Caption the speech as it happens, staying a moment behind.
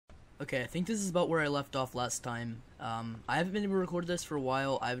Okay, I think this is about where I left off last time. I haven't been able to record this for a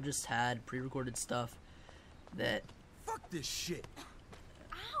while. I've just had pre-recorded stuff that... Fuck this shit!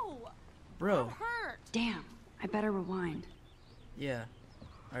 Ow! Bro. That hurt! Damn, I better rewind. Yeah.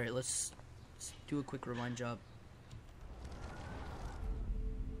 Alright, let's do a quick rewind job.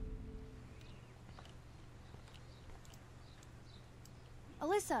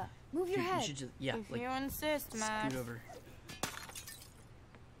 Alyssa, move your You head. should just, yeah, If like, you insist, Max. scoot over.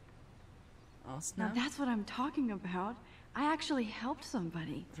 Oh, Now snap. that's what I'm talking about. I actually helped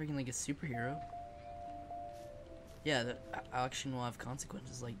somebody. Freaking like a superhero. Yeah, the action will have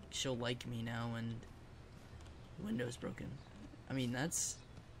consequences. Like, she'll like me now and the window's broken. I mean, that's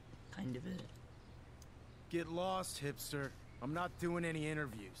kind of it. Get lost, hipster. I'm not doing any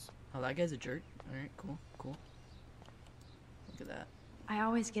interviews. Oh, that guy's a jerk. Alright, cool, cool. Look at that. I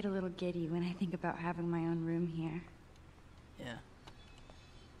always get a little giddy when I think about having my own room here. Yeah.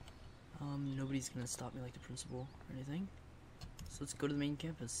 Nobody's gonna stop me like the principal or anything. So let's go to the main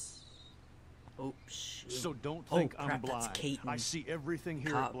campus. Oh, shit. So don't think crap, I'm that's blind. Kate I and see everything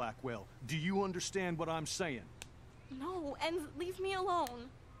here Cop. at Blackwell. Do you understand what I'm saying? No, and leave me alone.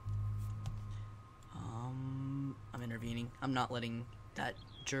 I'm intervening. I'm not letting that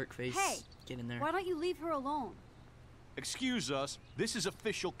jerk face Hey, get in there. Why don't you leave her alone? Excuse us, this is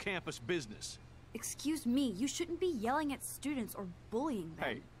official campus business. Excuse me, you shouldn't be yelling at students or bullying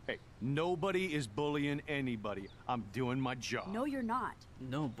them. Hey, nobody is bullying anybody. I'm doing my job. No, you're not.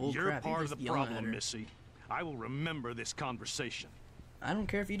 No, bull You're crap. part You're of the just yelling at problem, her. Missy. I will remember this conversation. I don't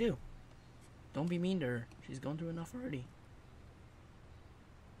care if you do. Don't be mean to her. She's going through enough already.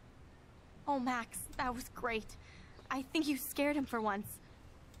 Oh, Max, that was great. I think you scared him for once.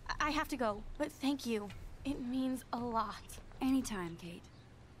 I have to go, but thank you. It means a lot. Anytime, Kate.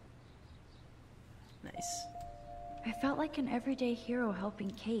 Nice. I felt like an everyday hero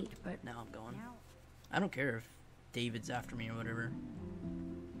helping Kate, but Now I'm going. Now, I don't care if David's after me or whatever.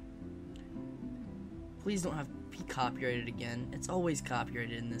 Please don't have be copyrighted again. It's always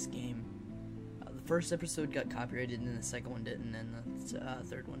copyrighted in this game. The first episode got copyrighted and then the second one didn't and the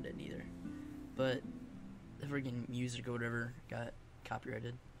third one didn't either. But the friggin' music or whatever got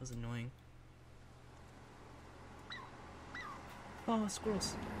copyrighted. It was annoying. Oh,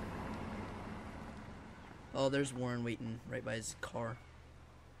 squirrels. Oh, there's Warren waiting right by his car.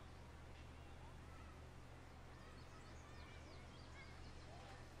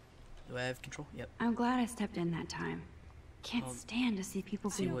 Do I have control? Yep. I'm glad I stepped in that time. Can't Um, stand to see people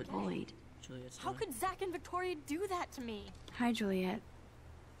see being what- bullied. Juliet's How doing. could Zach and Victoria do that to me? Hi, Juliet.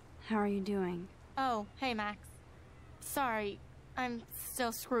 How are you doing? Oh, hey, Max. Sorry, I'm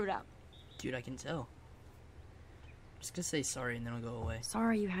still screwed up. Dude, I can tell. I'm just gonna say sorry and then I'll go away.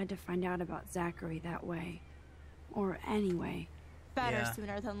 Sorry you had to find out about Zachary that way. Or anyway. Better Yeah.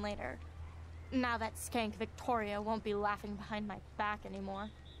 sooner than later. Now that skank Victoria won't be laughing behind my back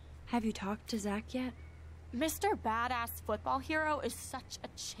anymore. Have you talked to Zach yet? Mr. Badass Football Hero is such a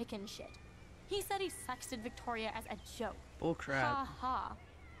chicken shit. He said he sexted Victoria as a joke. Bull crap. Ha ha.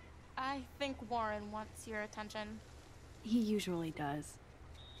 I think Warren wants your attention. He usually does.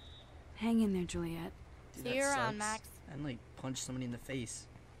 Hang in there, Juliet. Dude, See that you around, sucks. Max. And like punch somebody in the face.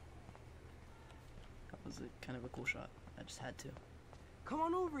 That was kind of a cool shot. I just had to. Come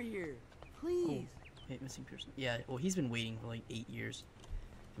on over here, please. Wait, missing person. Yeah, well, he's been waiting for like 8 years.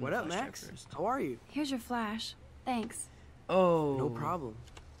 Give him What a up, flash Max? drive first. How are you? Here's your flash. Thanks. Oh. No problem.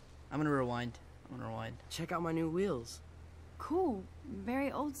 I'm gonna rewind. Check out my new wheels. Cool.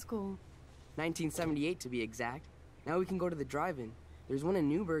 Very old school. 1978 to be exact. Now we can go to the drive-in. There's one in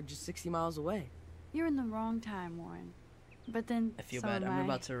Newburgh just 60 miles away. You're in the wrong time, Warren. But then I feel so bad. am I'm I.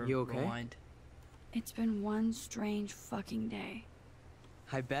 about to You okay? rewind. It's been one strange fucking day.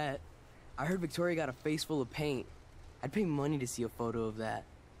 I bet. I heard Victoria got a face full of paint. I'd pay money to see a photo of that.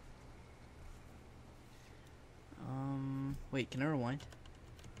 Wait, can I rewind?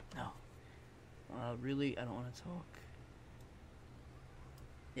 No. Really? I don't want to talk.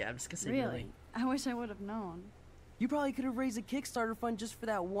 Yeah, I'm just gonna say really. I wish I would have known. You probably could have raised a Kickstarter fund just for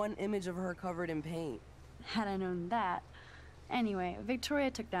that one image of her covered in paint. Had I known that. Anyway, Victoria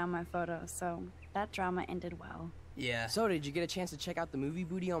took down my photo, so that drama ended well. Yeah. So, did you get a chance to check out the movie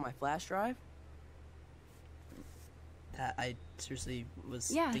booty on my flash drive? That I seriously was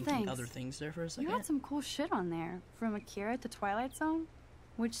Yeah, thinking thanks. other things there for a You second. had some cool shit on there, from Akira to Twilight Zone,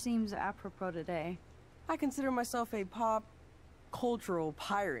 which seems apropos today. I consider myself a pop cultural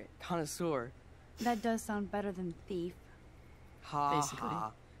pirate connoisseur. That does sound better than thief. Ha Basically.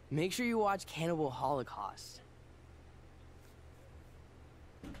 ha. Make sure you watch Cannibal Holocaust.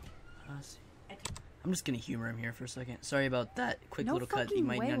 See. I'm just gonna humor him here for a second. Sorry about that quick No little cut. You fucking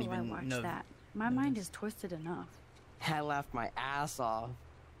might way not will I even watch know. that. My mind is twisted enough. I laughed my ass off.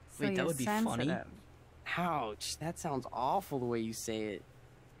 So Wait, that you're would be funny? sensitive. Ouch, that sounds awful the way you say it.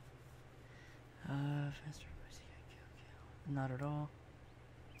 Faster, kill. Not at all.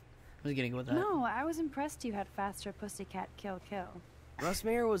 I was gonna go with that. No, I was impressed you had faster pussycat kill. Russ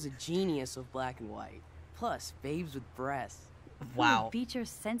Meyer was a genius of black and white. Plus, babes with breasts. Wow. Ooh, beat your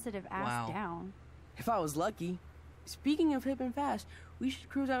sensitive ass Wow. down. If I was lucky. Speaking of hip and fast, we should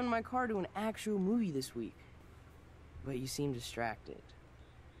cruise out in my car to an actual movie this week. But you seem distracted.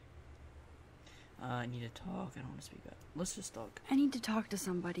 I need to talk. I don't want to speak up. Let's just talk. I need to talk to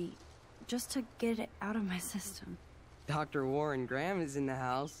somebody, just to get it out of my system. Dr. Warren Graham is in the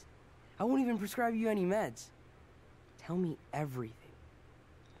house. I won't even prescribe you any meds. Tell me everything.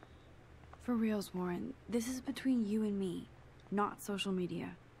 For reals, Warren, this is between you and me, not social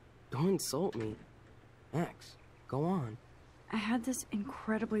media. Don't insult me. Max, go on. I had this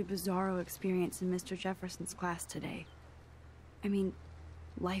incredibly bizarro experience in Mr. Jefferson's class today. I mean,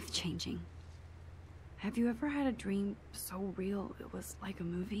 life-changing. Have you ever had a dream so real it was like a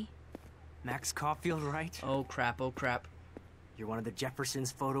movie? Max Caulfield, right? Oh crap, oh crap. You're one of the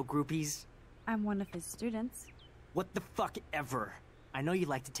Jefferson's photo groupies? I'm one of his students. What the fuck ever? I know you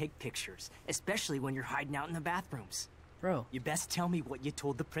like to take pictures, especially when you're hiding out in the bathrooms. Bro. You best tell me what you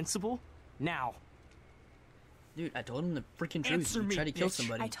told the principal. Now. Dude, I told him the freaking truth. Answer You me, tried to kill bitch.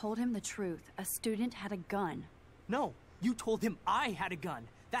 somebody. I told him the truth. A student had a gun. No, you told him I had a gun.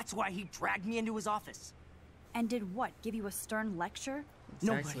 That's why he dragged me into his office. And did what? Give you a stern lecture?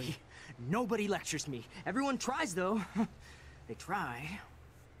 Exactly. Nobody lectures me. Everyone tries, though. They try.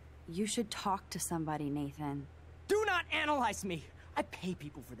 You should talk to somebody, Nathan. Do not analyze me. I pay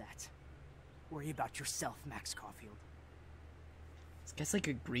people for that. Worry about yourself, Max Caulfield. This guy's like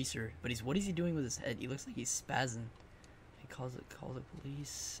a greaser, but what is he doing with his head? He looks like he's spazzing. He call the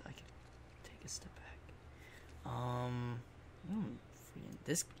police. I can take a step back.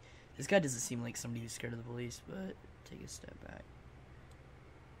 This guy doesn't seem like somebody who's scared of the police, but take a step back.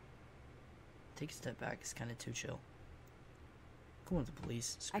 Take a step back is kind of too chill. Go with the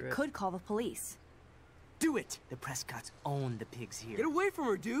police. I Screw it. could call the police. Do it! The Prescotts own the pigs here. Get away from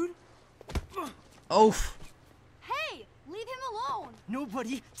her, dude! Oh! Hey, leave him alone.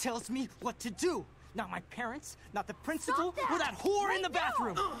 Nobody tells me what to do. Not my parents, not the principal, Stop that! or that whore in the Right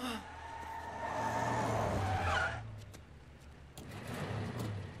now! bathroom.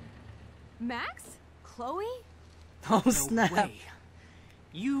 Max? Chloe? Oh No snap! way.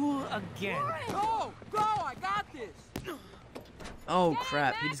 You again. Go! Go! I got this! Oh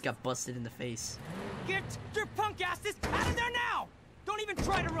crap! He just got busted in the face. Get your punk asses out of there now! Don't even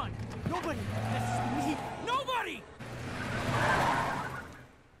try to run. Nobody. This is me. Nobody!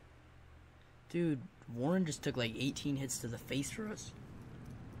 Dude, Warren just took like 18 hits to the face for us.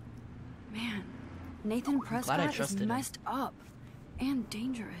 Man, Nathan glad I Prescott is trusted him. messed up and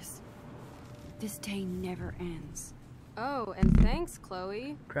dangerous. This day never ends. Oh, and thanks,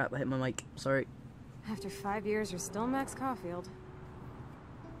 Chloe. Crap! I hit my mic. Sorry. After 5 years, you're still Max Caulfield.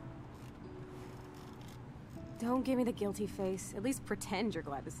 Don't give me the guilty face. At least pretend you're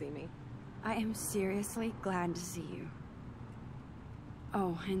glad to see me. I am seriously glad to see you.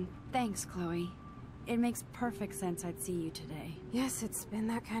 Oh, and thanks, Chloe. It makes perfect sense I'd see you today. Yes, it's been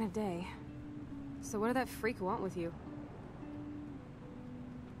that kind of day. So what did that freak want with you?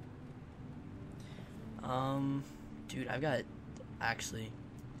 Dude, I've got... Actually...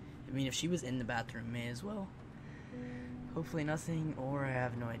 I mean, if she was in the bathroom, may as well. Hopefully nothing, or I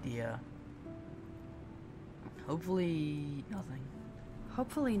have no idea. Hopefully nothing.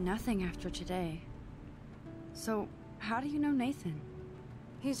 Hopefully nothing after today. So, how do you know Nathan?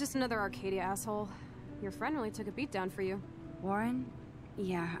 He's just another Arcadia asshole. Your friend really took a beat down for you. Warren?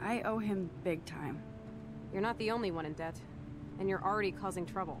 Yeah, I owe him big time. You're not the only one in debt. And you're already causing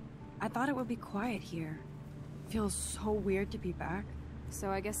trouble. I thought it would be quiet here. Feels so weird to be back. So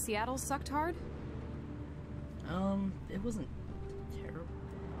I guess Seattle sucked hard? It wasn't terrible.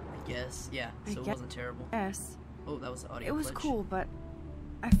 I guess. Yeah, I so it guess- wasn't terrible. Yes, Oh, that was the audio it was glitch. cool, but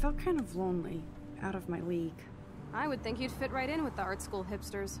I felt kind of lonely, out of my league. I would think you'd fit right in with the art school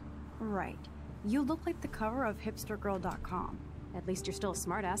hipsters. Right. You look like the cover of hipstergirl.com. At least you're still a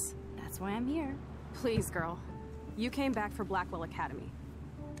smartass. That's why I'm here. Please, girl. You came back for Blackwell Academy.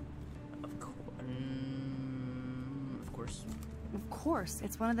 Of course. Of course. Of course,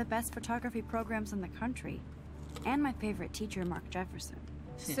 it's one of the best photography programs in the country. And my favorite teacher, Mark Jefferson.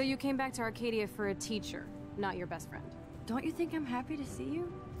 So you came back to Arcadia for a teacher, not your best friend. Don't you think I'm happy to see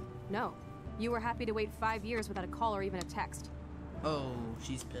you? No. You were happy to wait 5 years without a call or even a text. Oh,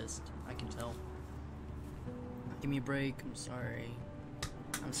 she's pissed. I can tell. Give me a break. I'm sorry.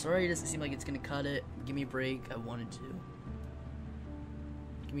 I'm sorry it doesn't seem like it's gonna cut it. Give me a break. I wanted to.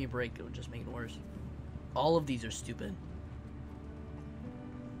 Give me a break. It'll just make it worse. All of these are stupid.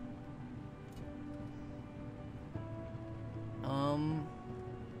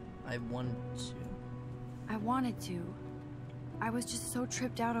 I wanted to. I was just so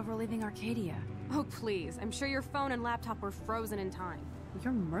tripped out over leaving Arcadia. Oh, please. I'm sure your phone and laptop were frozen in time.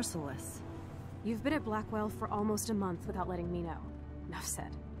 You're merciless. You've been at Blackwell for almost a month without letting me know. Enough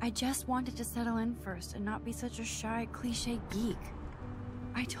said. I just wanted to settle in first and not be such a shy, cliche geek.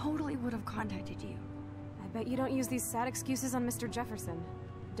 I totally would have contacted you. I bet you don't use these sad excuses on Mr. Jefferson.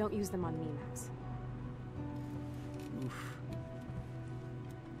 Don't use them on me, Max. Oof.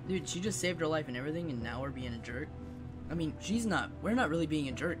 Dude, she just saved her life and everything, and now we're being a jerk? I mean, we're not really being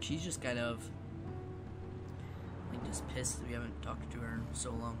a jerk. She's just kind of, like, just pissed that we haven't talked to her in so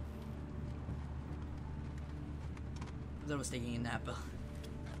long. I thought I was taking a nap.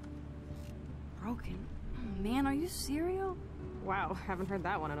 Broken? Oh, man, are you serial? Wow, haven't heard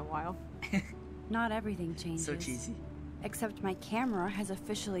that one in a while. Not everything changes. So cheesy. Except my camera has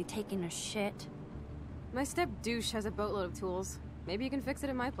officially taken a shit. My step douche has a boatload of tools. Maybe you can fix it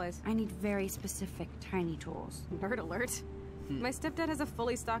at my place. I need very specific, tiny tools. Nerd alert. My stepdad has a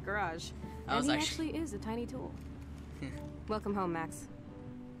fully stocked garage. And he actually is a tiny tool. Welcome home, Max.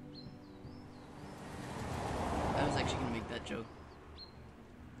 I was actually gonna make that joke.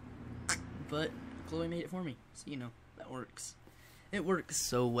 But Chloe made it for me. So, you know, that works. It works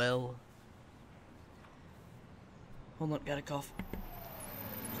so well. Hold on, gotta cough.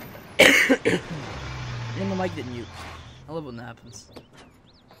 And the mic didn't mute. I love when that happens.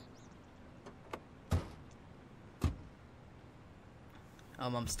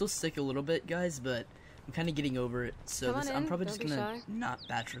 I'm still sick a little bit, guys, but I'm kind of getting over it. So I'm probably just gonna not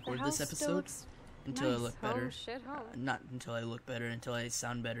batch record this episode until I look better. Not until I look better, until I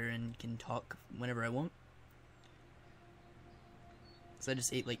sound better and can talk whenever I want. Cause I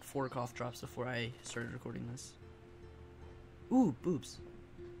just ate like 4 cough drops before I started recording this. Ooh, boobs.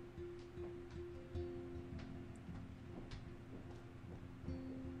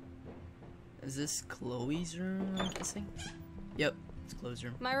 Is this Chloe's room, I'm guessing? Yep, it's Chloe's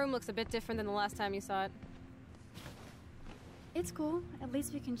room. My room looks a bit different than the last time you saw it. It's cool. At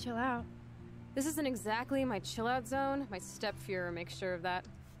least we can chill out. This isn't exactly my chill-out zone. My step-Fuhrer makes sure of that.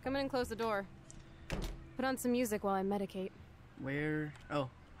 Come in and close the door. Put on some music while I medicate. Where? Oh,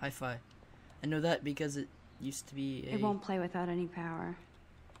 hi-fi. I know that because it used to be a... It won't play without any power.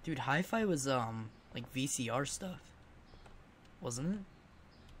 Dude, hi-fi was, like VCR stuff. Wasn't it?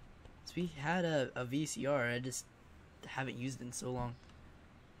 So we had a VCR, I just haven't used it in so long.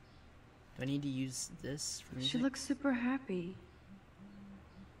 Do I need to use this for music? She looks super happy.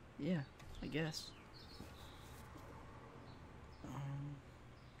 Yeah, I guess.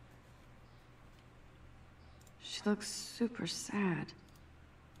 She looks super sad.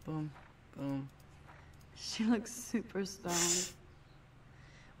 Boom, boom. She looks super stoned.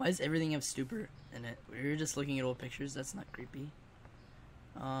 Why does everything have stupor in it? We were just looking at old pictures, that's not creepy.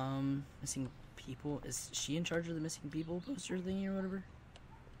 Missing people. Is she in charge of the missing people poster thingy or whatever?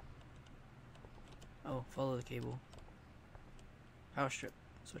 Oh, follow the cable. Power strip.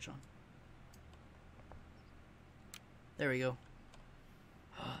 Switch on. There we go.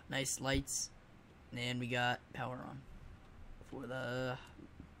 Nice lights. And we got power on. For the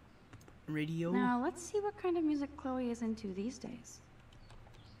radio. Now, let's see what kind of music Chloe is into these days.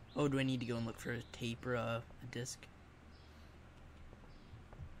 Oh, do I need to go and look for a tape or a disc?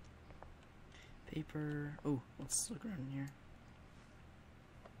 Paper. Oh, let's look around here.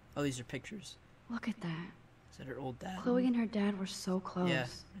 Oh, these are pictures. Look at that. Is that her old dad? Chloe and her dad were so close. Yeah,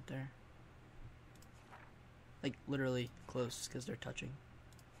 right there. Like, literally close, because they're touching.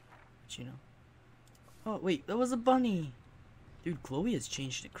 But you know. Oh, wait, that was a bunny! Dude, Chloe has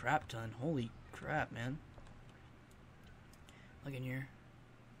changed a crap ton. Holy crap, man. Look in here.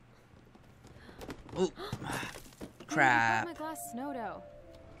 Oh! Crap. My glass snow dough.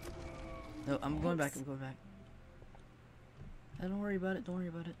 No, I'm going back, I'm going back. Don't worry about it, don't worry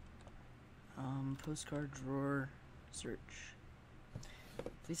about it. Postcard drawer, search.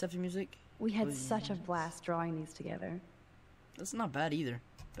 Please have your music. We had such a blast drawing these together. That's not bad either.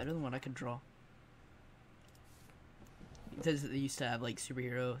 Better than what I could draw. It says that they used to have like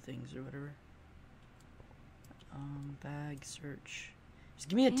superhero things or whatever. Bag, search. Just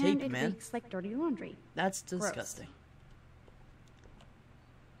give me a tape, man. And it leaks like dirty laundry. That's Gross. disgusting.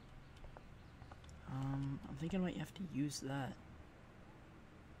 I'm thinking I might have to use that.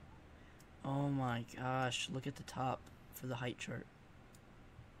 Oh my gosh, look at the top for the height chart.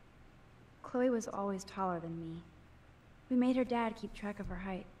 Chloe was always taller than me. We made her dad keep track of her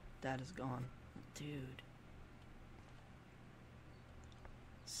height. Dad is gone. Dude.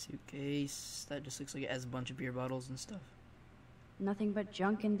 Suitcase. That just looks like it has a bunch of beer bottles and stuff. Nothing but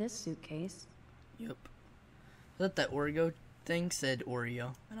junk in this suitcase. Yep. I thought that Oreo thing said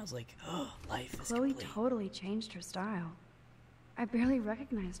Oreo, and I was like, oh, life is Chloe complete. totally changed her style. I barely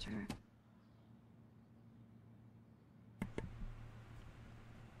recognized her.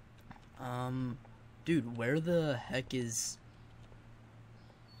 Dude, where the heck is...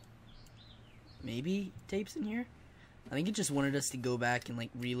 Maybe tapes in here? I think it just wanted us to go back and, like,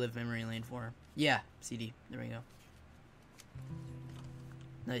 relive memory lane for her. Yeah, CD. There we go.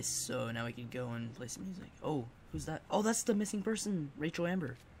 Nice. So now we can go and play some music. Oh, who's that? Oh, that's the missing person, Rachel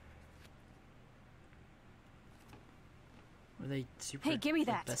Amber. Were they super Hey, give me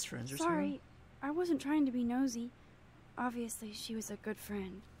that. best friends or Sorry, something? I wasn't trying to be nosy. Obviously, she was a good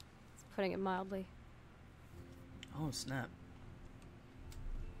friend. It's putting it mildly. Oh, snap.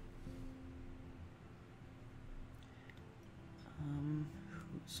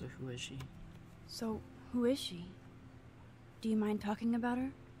 So who is she? So, who is she? Do you mind talking about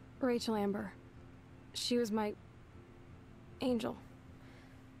her? Rachel Amber. She was my angel.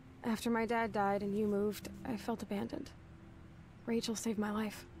 After my dad died and you moved, I felt abandoned. Rachel saved my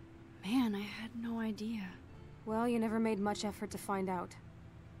life. Man, I had no idea. Well, you never made much effort to find out.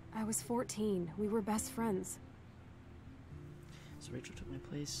 I was 14. We were best friends. So Rachel took my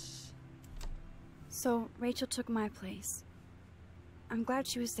place. So, Rachel took my place. I'm glad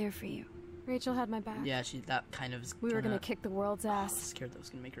she was there for you. Rachel had my back. Yeah, that kind of... We were gonna kick the world's I was ass. scared that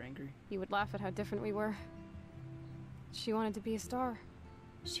was gonna make her angry. You would laugh at how different we were. She wanted to be a star.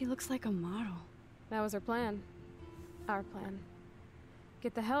 She looks like a model. That was her plan. Our plan.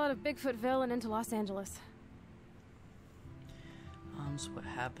 Get the hell out of Bigfootville and into Los Angeles. So what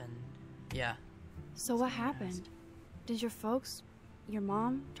happened? Yeah. So what happened? Did your folks, your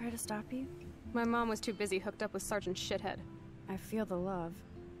mom, try to stop you? My mom was too busy hooked up with Sergeant Shithead. I feel the love.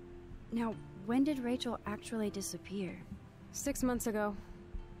 Now, when did Rachel actually disappear? 6 months ago.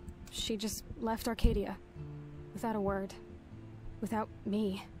 She just left Arcadia. Without a word. Without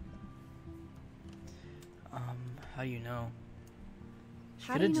me. How do you know?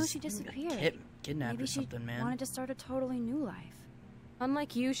 How do you know she disappeared? Kidnapped Maybe or something, she man. wanted to start a totally new life.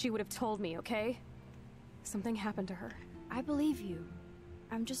 Unlike you, she would have told me, okay? Something happened to her. I believe you.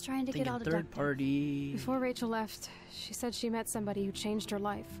 I'm just trying to get Thinking all third deductive. party. Before Rachel left, she said she met somebody who changed her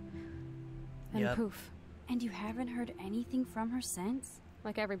life. And Yep. poof. And you haven't heard anything from her since?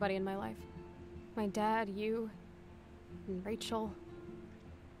 Like everybody in my life. My dad, you, and Rachel.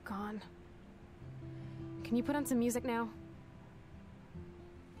 Gone. Can you put on some music now?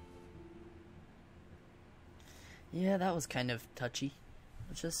 Yeah, that was kind of touchy.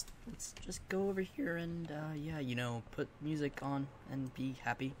 Let's just go over here and yeah, you know, put music on and be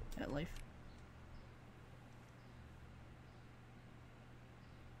happy at life.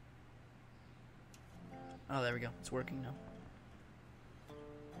 Oh, there we go. It's working now.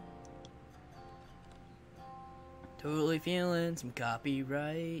 Totally feeling some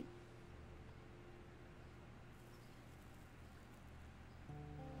copyright.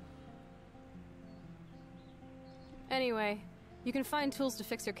 Anyway, you can find tools to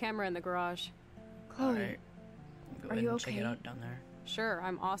fix your camera in the garage. Chloe, Alright. Go are ahead you and check it okay? out down there. Sure,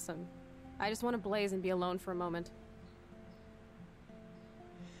 I'm awesome. I just want to blaze and be alone for a moment.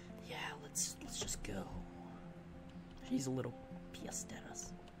 Yeah, let's just go. She's a little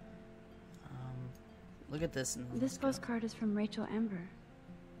piesteras. Look at this. And this postcard is from Rachel Amber.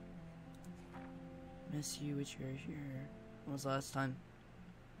 Miss you, which you're here. When was the last time?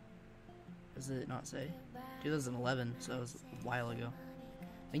 Does it not say? 2011, so it was a while ago.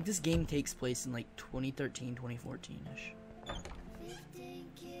 I think this game takes place in like 2013, 2014-ish.